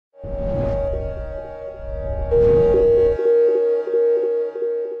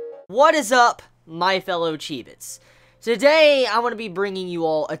What is up, my fellow Chibits? Today, I want to be bringing you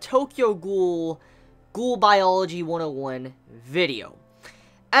all a Tokyo Ghoul, Ghoul Biology 101 video.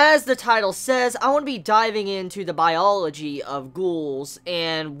 As the title says, I want to be diving into the biology of ghouls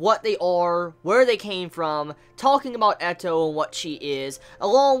and what they are, where they came from, talking about Eto and what she is,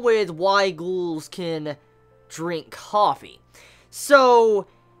 along with why ghouls can drink coffee. So,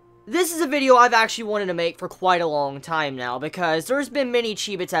 this is a video I've actually wanted to make for quite a long time now, because there's been many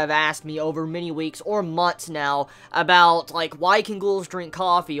Chibits that have asked me over many weeks or months now about, like, why can ghouls drink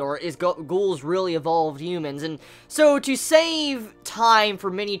coffee, or is ghouls really evolved humans? And so, to save time for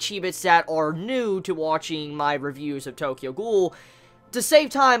many Chibits that are new to watching my reviews of Tokyo Ghoul, to save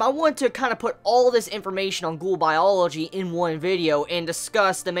time, I want to kind of put all this information on ghoul biology in one video and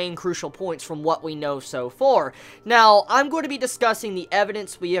discuss the main crucial points from what we know so far. Now, I'm going to be discussing the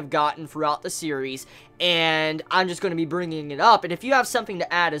evidence we have gotten throughout the series, and I'm just going to be bringing it up, and if you have something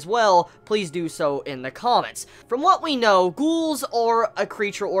to add as well, please do so in the comments. From what we know, ghouls are a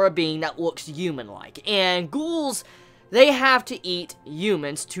creature or a being that looks human-like, and ghouls, they have to eat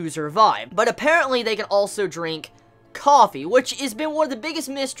humans to survive, but apparently they can also drink coffee, which has been one of the biggest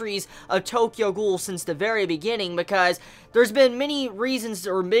mysteries of Tokyo Ghoul since the very beginning, because there's been many reasons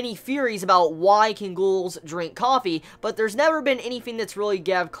or many theories about why can ghouls drink coffee, but there's never been anything that's really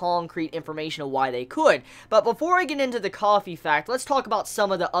gave concrete information of why they could. But before I get into the coffee fact, let's talk about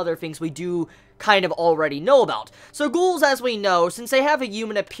some of the other things we do kind of already know about. So ghouls, as we know, since they have a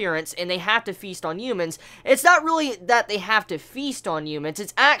human appearance and they have to feast on humans, it's not really that they have to feast on humans,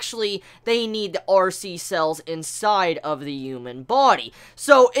 it's actually they need the RC cells inside of the human body.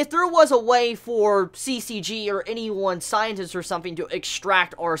 So if there was a way for CCG or anyone, scientist or something, to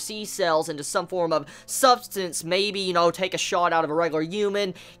extract RC cells into some form of substance, maybe, you know, take a shot out of a regular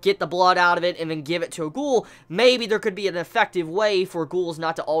human, get the blood out of it, and then give it to a ghoul, maybe there could be an effective way for ghouls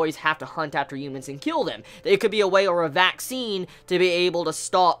not to always have to hunt after humans and kill them. It could be a way or a vaccine to be able to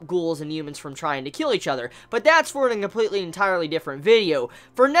stop ghouls and humans from trying to kill each other. But that's for a completely entirely different video.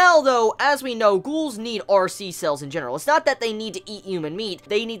 For now, though, as we know, ghouls need RC cells in general. It's not that they need to eat human meat,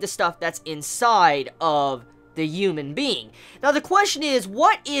 they need the stuff that's inside of the human being. Now the question is,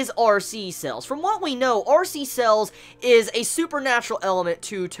 what is RC cells? From what we know, RC cells is a supernatural element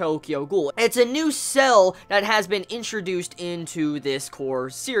to Tokyo Ghoul. It's a new cell that has been introduced into this core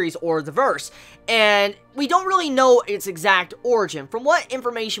series, or the verse, and we don't really know its exact origin. From what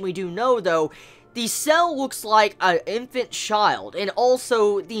information we do know, though, the cell looks like an infant child, and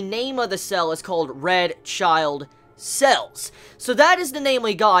also the name of the cell is called Red Child Cells. So that is the name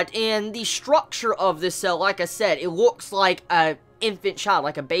we got, and the structure of this cell, like I said, it looks like a infant child,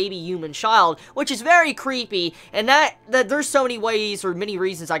 like a baby human child, which is very creepy, and that there's so many ways or many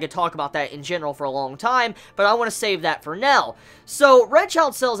reasons I could talk about that in general for a long time, but I want to save that for now. So Red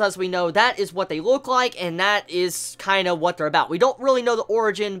Child Cells, as we know, that is what they look like, and that is kind of what they're about. We don't really know the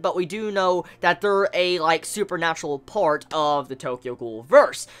origin, but we do know that they're a, like, supernatural part of the Tokyo Ghoul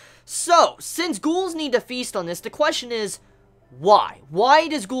verse. So, since ghouls need to feast on this, the question is, why? Why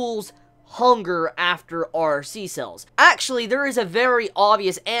does ghouls hunger after RC cells? Actually, there is a very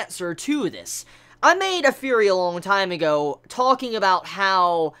obvious answer to this. I made a theory a long time ago talking about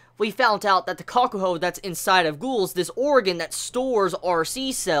how we found out that the Kakuhou that's inside of ghouls, this organ that stores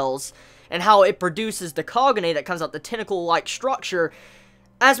RC cells, and how it produces the cognate that comes out the tentacle-like structure.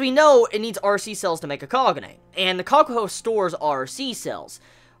 As we know, it needs RC cells to make a cognate, and the Kakuhou stores RC cells.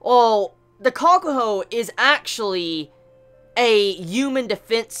 Well, the Kakuhou is actually a human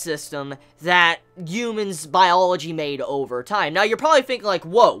defense system that humans' biology made over time. Now, you're probably thinking like,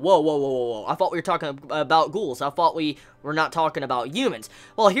 whoa, I thought we were talking about ghouls. I thought we were not talking about humans.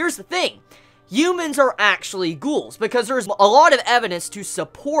 Well, here's the thing. Humans are actually ghouls, because there's a lot of evidence to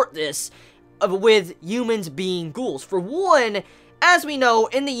support this with humans being ghouls. For one, as we know,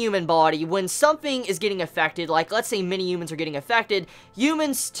 in the human body, when something is getting affected, like let's say many humans are getting affected,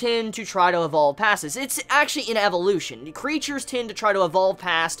 humans tend to try to evolve past this. It's actually in evolution. Creatures tend to try to evolve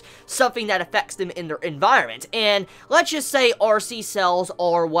past something that affects them in their environment. And let's just say RC cells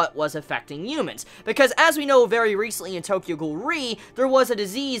are what was affecting humans. Because as we know, very recently in Tokyo Ghoul, there was a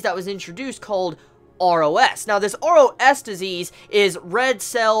disease that was introduced called ROS. Now, this ROS disease is red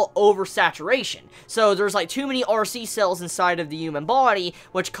cell oversaturation. So, there's like too many RC cells inside of the human body,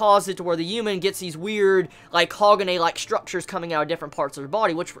 which causes it to where the human gets these weird, like, cognate-like structures coming out of different parts of their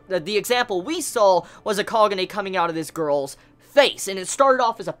body, which, the example we saw was a cognate coming out of this girl's face, and it started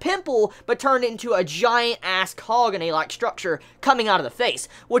off as a pimple, but turned into a giant-ass cognate-like structure coming out of the face,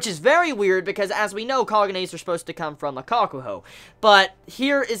 which is very weird, because as we know, cognates are supposed to come from a Kakuhou. But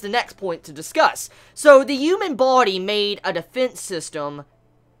here is the next point to discuss. So, the human body made a defense system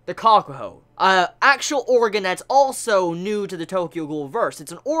the Kakuhou. Actual organ that's also new to the Tokyo Ghoul verse.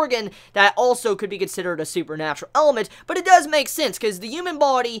 It's an organ that also could be considered a supernatural element, but it does make sense, because the human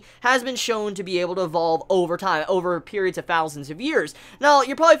body has been shown to be able to evolve over time, over periods of thousands of years. Now,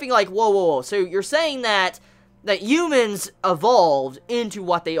 you're probably thinking like, whoa, so you're saying that humans evolved into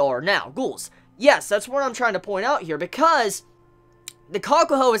what they are now, ghouls. Yes, that's what I'm trying to point out here, because the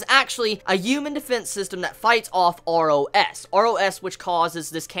Kakuhou is actually a human defense system that fights off ROS. ROS, which causes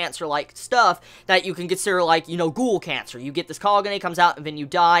this cancer-like stuff that you can consider like, you know, ghoul cancer. You get this Kagane, comes out, and then you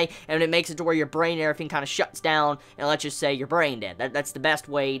die, and it makes it to where your brain and everything kind of shuts down, and let's just say you're brain dead. That's the best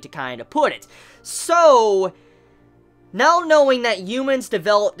way to kind of put it. So, now knowing that humans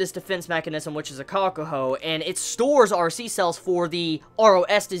developed this defense mechanism, which is a Kakuhou, and it stores RC cells for the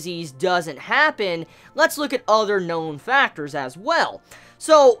ROS disease doesn't happen, let's look at other known factors as well.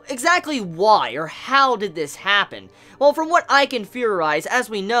 So, exactly why or how did this happen? Well, from what I can theorize, as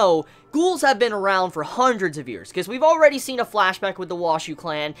we know, ghouls have been around for hundreds of years, because we've already seen a flashback with the Washu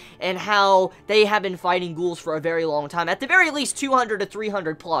clan, and how they have been fighting ghouls for a very long time, at the very least 200 to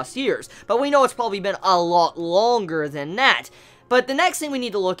 300 plus years, but we know it's probably been a lot longer than that. But the next thing we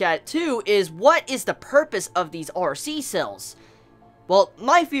need to look at, too, is what is the purpose of these RC cells? Well,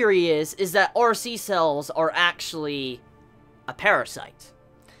 my theory is that RC cells are actually a parasite.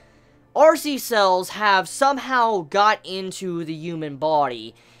 RC cells have somehow got into the human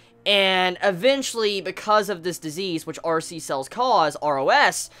body, and eventually, because of this disease, which RC cells cause,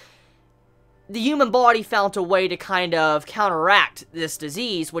 ROS, the human body found a way to kind of counteract this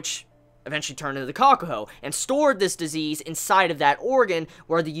disease, which eventually turned into the Kakuhou, and stored this disease inside of that organ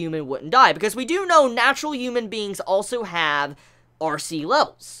where the human wouldn't die. Because we do know natural human beings also have RC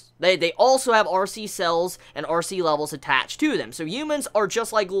levels. They also have RC cells and RC levels attached to them. So humans are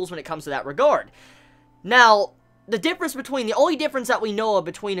just like ghouls when it comes to that regard. Now, the only difference that we know of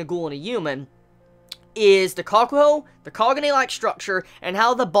between a ghoul and a human is the Kakuhou, the Kagane-like structure, and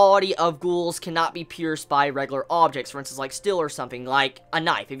how the body of ghouls cannot be pierced by regular objects, for instance, like steel or something, like a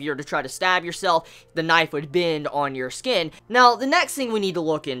knife. If you were to try to stab yourself, the knife would bend on your skin. Now, the next thing we need to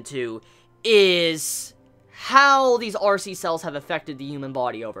look into is how these RC cells have affected the human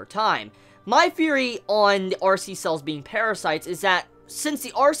body over time. My theory on the RC cells being parasites is that since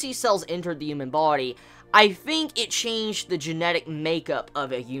the RC cells entered the human body, I think it changed the genetic makeup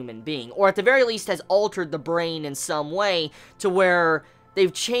of a human being, or at the very least has altered the brain in some way to where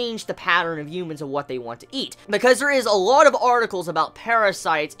they've changed the pattern of humans of what they want to eat. Because there is a lot of articles about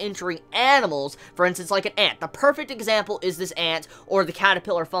parasites entering animals, for instance, like an ant. The perfect example is this ant, or the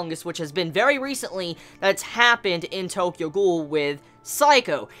caterpillar fungus, which has been very recently that's happened in Tokyo Ghoul with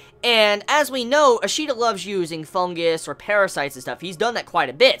Psycho. And as we know, Ashita loves using fungus or parasites and stuff. He's done that quite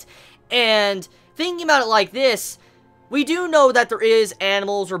a bit. And thinking about it like this, we do know that there is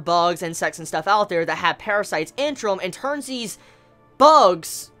animals or bugs, insects and stuff out there that have parasites enter them and turns these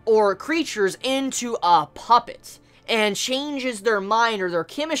bugs or creatures into a puppet and changes their mind or their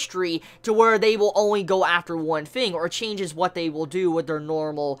chemistry to where they will only go after one thing, or changes what they will do with their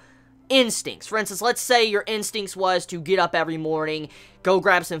normal instincts. For instance, let's say your instincts was to get up every morning, go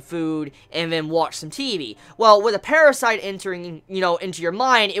grab some food, and then watch some TV. Well, with a parasite entering, into your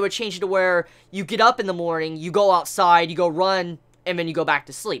mind, it would change it to where you get up in the morning, you go outside, you go run, and then you go back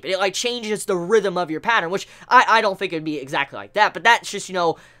to sleep. It, changes the rhythm of your pattern, which I don't think it would be exactly like that, but that's just,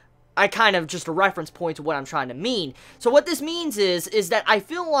 I kind of just a reference point to what I'm trying to mean. So what this means is that I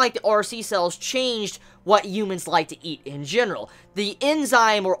feel like the RC cells changed what humans like to eat in general. The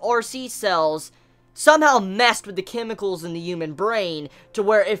enzyme or RC cells somehow messed with the chemicals in the human brain to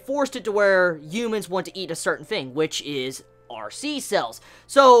where it forced it to where humans want to eat a certain thing, which is RC cells.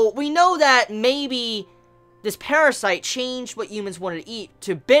 So we know that maybe this parasite changed what humans wanted to eat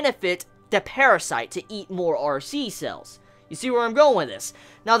to benefit the parasite to eat more RC cells. You see where I'm going with this?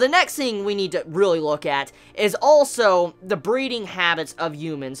 Now, the next thing we need to really look at is also the breeding habits of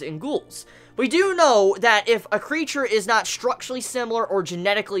humans and ghouls. We do know that if a creature is not structurally similar or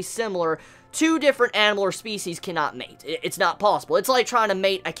genetically similar, two different animal or species cannot mate. It's not possible. It's like trying to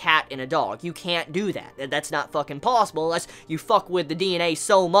mate a cat and a dog. You can't do that. That's not fucking possible unless you fuck with the DNA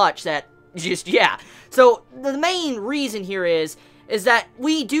so much that yeah. So, the main reason here is that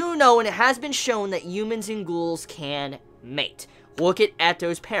we do know, and it has been shown, that humans and ghouls can mate. Look at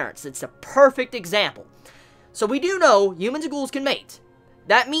those parents. It's a perfect example. So we do know humans and ghouls can mate.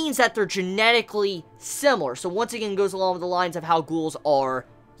 That means that they're genetically similar. So once again, it goes along with the lines of how ghouls are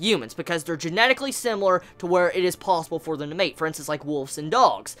humans, because they're genetically similar to where it is possible for them to mate. For instance, like wolves and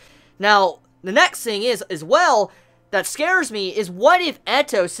dogs. Now, the next thing is, as well, that scares me is, what if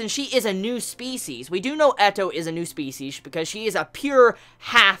Eto, since she is a new species, we do know Eto is a new species because she is a pure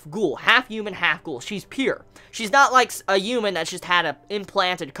half ghoul, half human, half ghoul. She's pure. She's not like a human that's just had an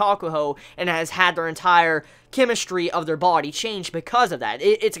implanted Kakuhou and has had their entire chemistry of their body changed because of that.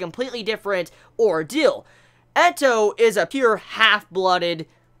 It's a completely different ordeal. Eto is a pure half-blooded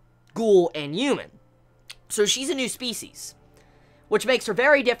ghoul and human. So she's a new species, which makes her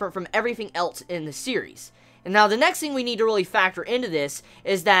very different from everything else in the series. And now the next thing we need to really factor into this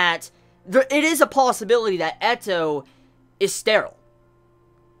is that it is a possibility that Eto is sterile.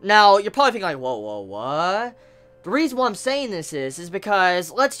 Now, you're probably thinking like, whoa, what? The reason why I'm saying this is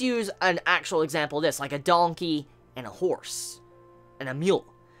because, let's use an actual example of this, like a donkey and a horse, and a mule.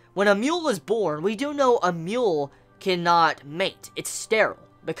 When a mule is born, we do know a mule cannot mate. It's sterile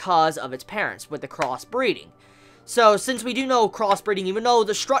because of its parents with the crossbreeding. So, since we do know crossbreeding, even though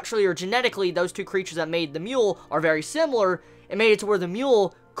structurally or genetically those two creatures that made the mule are very similar, it made it to where the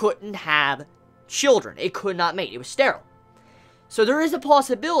mule couldn't have children. It could not mate. It was sterile. So there is a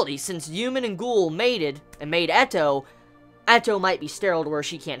possibility, since human and ghoul mated and made Eto, Eto might be sterile to where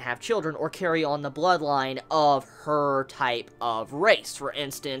she can't have children or carry on the bloodline of her type of race. For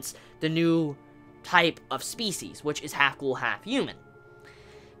instance, the new type of species, which is half ghoul, half human.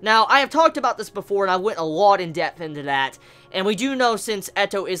 Now, I have talked about this before, and I went a lot in depth into that, and we do know since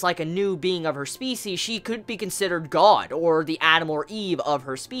Eto is like a new being of her species, she could be considered God, or the Adam or Eve of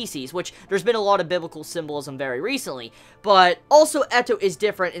her species, which there's been a lot of biblical symbolism very recently, but also Eto is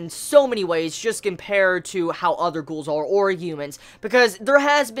different in so many ways just compared to how other ghouls are, or humans, because there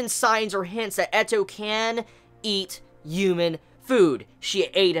has been signs or hints that Eto can eat human food. She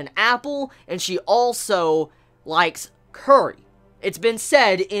ate an apple, and she also likes curry. It's been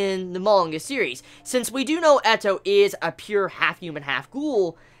said in the manga series. Since we do know Eto is a pure half-human,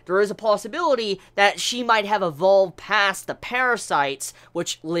 half-ghoul, there is a possibility that she might have evolved past the parasites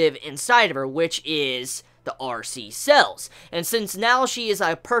which live inside of her, which is the RC cells. And since now she is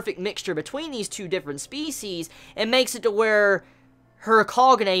a perfect mixture between these two different species, it makes it to where her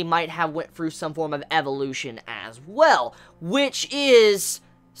Kakuja might have went through some form of evolution as well, which is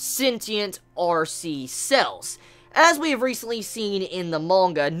sentient RC cells. As we have recently seen in the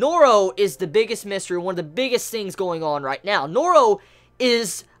manga, Noro is the biggest mystery, one of the biggest things going on right now. Noro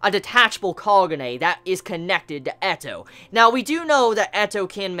is a detachable Kakuja that is connected to Eto. Now, we do know that Eto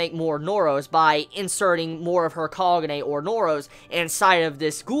can make more Noros by inserting more of her Kakuja or Noros inside of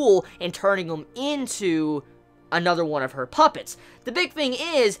this ghoul and turning them into another one of her puppets. The big thing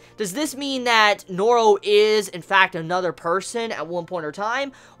is, does this mean that Noro is, in fact, another person at one point or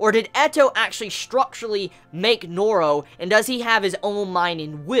time? Or did Eto actually structurally make Noro, and does he have his own mind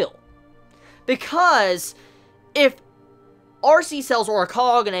and will? Because, if RC cells or a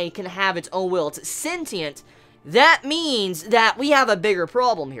Kakuja can have its own will, it's sentient, that means that we have a bigger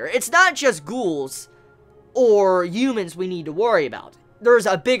problem here. It's not just ghouls or humans we need to worry about. There's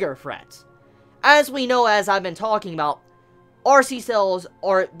a bigger threat. As we know, as I've been talking about, RC cells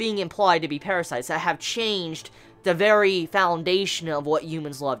are being implied to be parasites that have changed the very foundation of what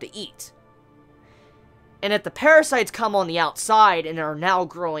humans love to eat. And if the parasites come on the outside and are now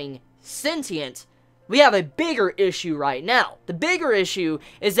growing sentient, we have a bigger issue right now. The bigger issue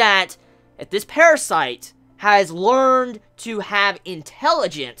is that if this parasite has learned to have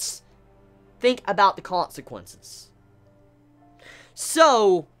intelligence, think about the consequences.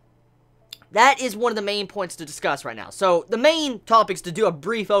 So, that is one of the main points to discuss right now. So, the main topics, to do a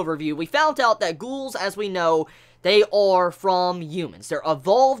brief overview, we found out that ghouls, as we know, they are from humans. They're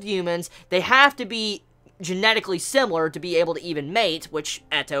evolved humans. They have to be genetically similar to be able to even mate, which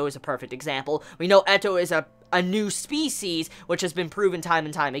Eto is a perfect example. We know Eto is a new species, which has been proven time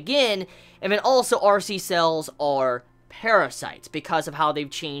and time again. And then also RC cells are parasites because of how they've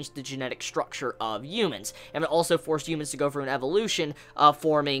changed the genetic structure of humans. And it also forced humans to go through an evolution of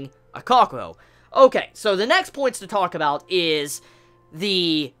forming a Kakuhou. Okay, so the next points to talk about is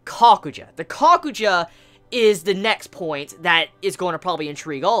the Kakuja. The Kakuja is the next point that is going to probably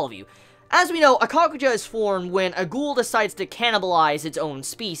intrigue all of you. As we know, a Kakuja is formed when a ghoul decides to cannibalize its own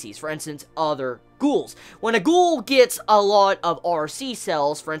species, for instance, other ghouls. When a ghoul gets a lot of RC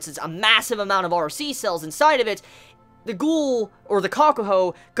cells, for instance, a massive amount of RC cells inside of it, the ghoul, or the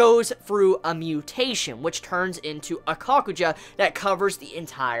Kakuhou, goes through a mutation, which turns into a Kakuja that covers the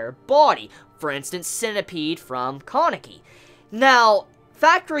entire body. For instance, Centipede from Kaneki. Now,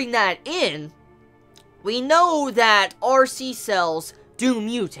 factoring that in, we know that RC cells do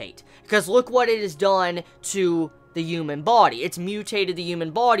mutate, because look what it has done to the human body. It's mutated the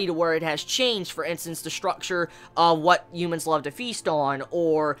human body to where it has changed, for instance, the structure of what humans love to feast on,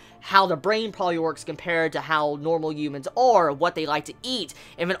 or how the brain probably works compared to how normal humans are, what they like to eat,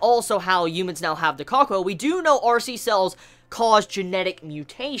 and then also how humans now have the Kakuhou. We do know RC cells cause genetic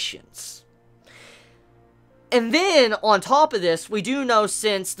mutations. And then, on top of this, we do know,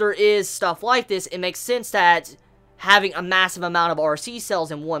 since there is stuff like this, it makes sense that having a massive amount of RC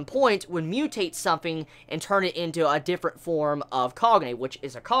cells in one point would mutate something and turn it into a different form of cognate, which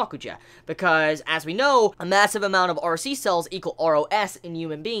is a Kakuja. Because, as we know, a massive amount of RC cells equal ROS in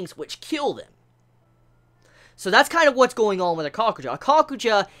human beings, which kill them. So that's kind of what's going on with a Kakuja. A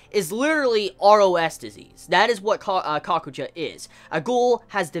Kakuja is literally ROS disease. That is what Kakuja is. A ghoul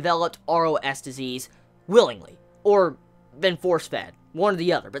has developed ROS disease willingly, or been force-fed. One or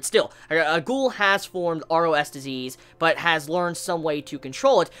the other, but still, a ghoul has formed ROS disease, but has learned some way to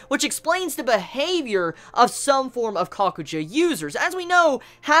control it, which explains the behavior of some form of Kakuja users. As we know,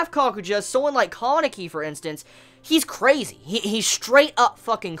 half Kakuja, someone like Kaneki, for instance, he's crazy. He's straight up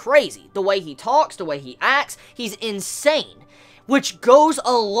fucking crazy. The way he talks, the way he acts, he's insane. Which goes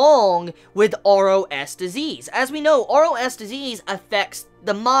along with ROS disease. As we know, ROS disease affects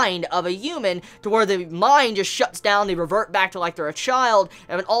the mind of a human, to where the mind just shuts down, they revert back to like they're a child,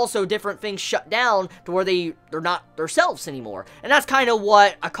 and then also different things shut down to where they're not themselves anymore. And that's kind of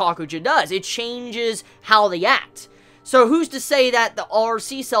what a Kakuja does. It changes how they act. So who's to say that the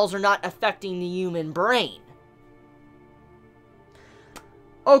RC cells are not affecting the human brain?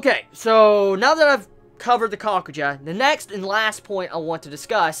 Okay, so now that I've covered the Kakuja, the next and last point I want to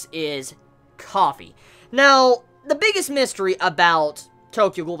discuss is coffee. Now, the biggest mystery about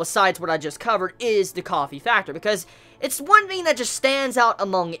Tokyo Ghoul, besides what I just covered, is the coffee factor, because it's one thing that just stands out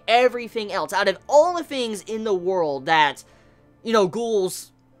among everything else. Out of all the things in the world that, you know,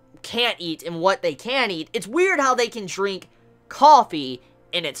 ghouls can't eat and what they can eat, it's weird how they can drink coffee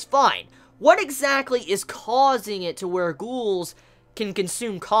and it's fine. What exactly is causing it to where ghouls can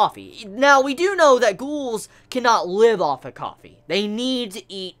consume coffee? Now, we do know that ghouls cannot live off of coffee. They need to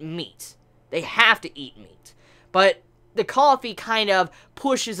eat meat. They have to eat meat. But the coffee kind of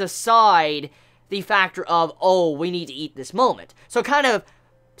pushes aside the factor of, oh, we need to eat this moment. So it kind of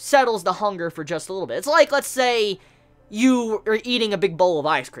settles the hunger for just a little bit. It's like, let's say, you are eating a big bowl of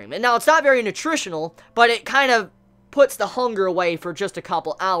ice cream. And now, it's not very nutritional, but it kind of puts the hunger away for just a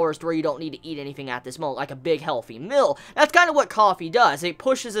couple hours to where you don't need to eat anything at this moment, like a big healthy meal. That's kind of what coffee does. It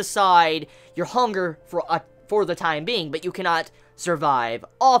pushes aside your hunger for the time being, but you cannot survive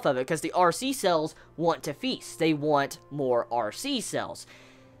off of it, because the RC cells want to feast. They want more RC cells.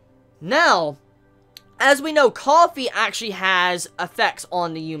 Now, as we know, coffee actually has effects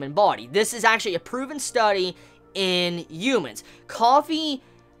on the human body. This is actually a proven study in humans. Coffee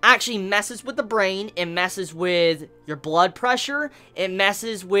actually messes with the brain, it messes with your blood pressure, it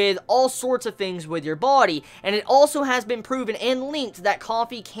messes with all sorts of things with your body, and it also has been proven and linked that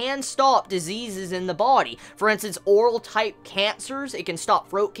coffee can stop diseases in the body. For instance, oral type cancers, it can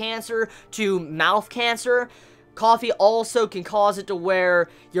stop throat cancer to mouth cancer. Coffee also can cause it to where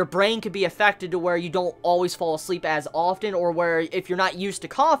your brain could be affected to where you don't always fall asleep as often, or where if you're not used to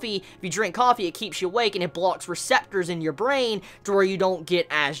coffee, if you drink coffee, it keeps you awake and it blocks receptors in your brain to where you don't get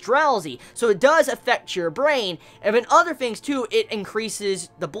as drowsy. So it does affect your brain, and then other things too, it increases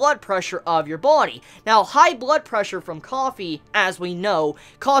the blood pressure of your body. Now, high blood pressure from coffee, as we know,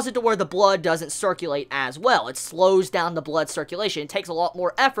 causes it to where the blood doesn't circulate as well. It slows down the blood circulation. It takes a lot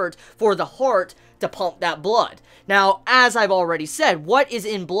more effort for the heart to pump that blood. Now, as I've already said, what is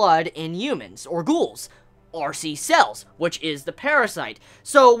in blood in humans, or ghouls? RC cells, which is the parasite.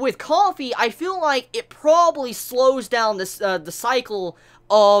 So, with coffee, I feel like it probably slows down this, the cycle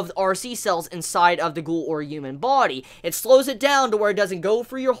of RC cells inside of the ghoul or human body. It slows it down to where it doesn't go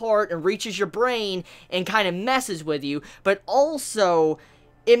through your heart and reaches your brain and kind of messes with you, but also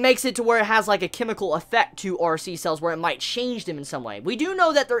it makes it to where it has like a chemical effect to RC cells where it might change them in some way. We do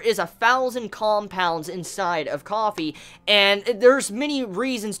know that there is 1,000 compounds inside of coffee, and there's many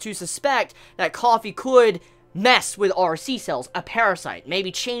reasons to suspect that coffee could mess with RC cells, a parasite,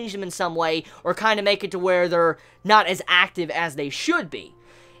 maybe change them in some way, or kind of make it to where they're not as active as they should be.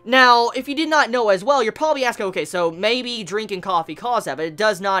 Now, if you did not know as well, you're probably asking, okay, so maybe drinking coffee caused that, but it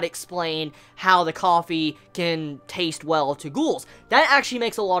does not explain how the coffee can taste well to ghouls. That actually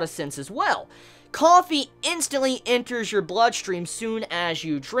makes a lot of sense as well. Coffee instantly enters your bloodstream soon as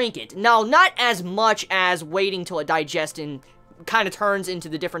you drink it. Now, not as much as waiting till it digests and kind of turns into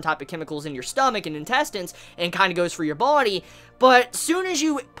the different type of chemicals in your stomach and intestines and kind of goes through your body, but soon as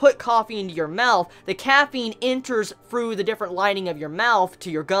you put coffee into your mouth, the caffeine enters through the different lining of your mouth to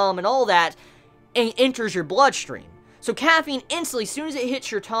your gum and all that, and enters your bloodstream. So caffeine instantly, as soon as it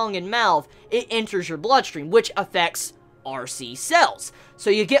hits your tongue and mouth, it enters your bloodstream, which affects RC cells. So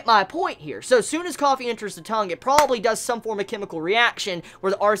you get my point here. So as soon as coffee enters the tongue, it probably does some form of chemical reaction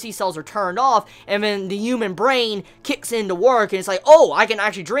where the RC cells are turned off, and then the human brain kicks into work, and it's like, oh, I can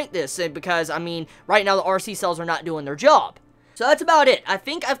actually drink this, because, I mean, right now the RC cells are not doing their job. So that's about it. I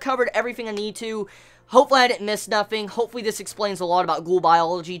think I've covered everything I need to. Hopefully I didn't miss nothing. Hopefully this explains a lot about ghoul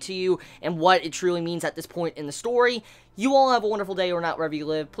biology to you and what it truly means at this point in the story. You all have a wonderful day or not wherever you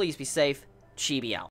live. Please be safe. Chibi out.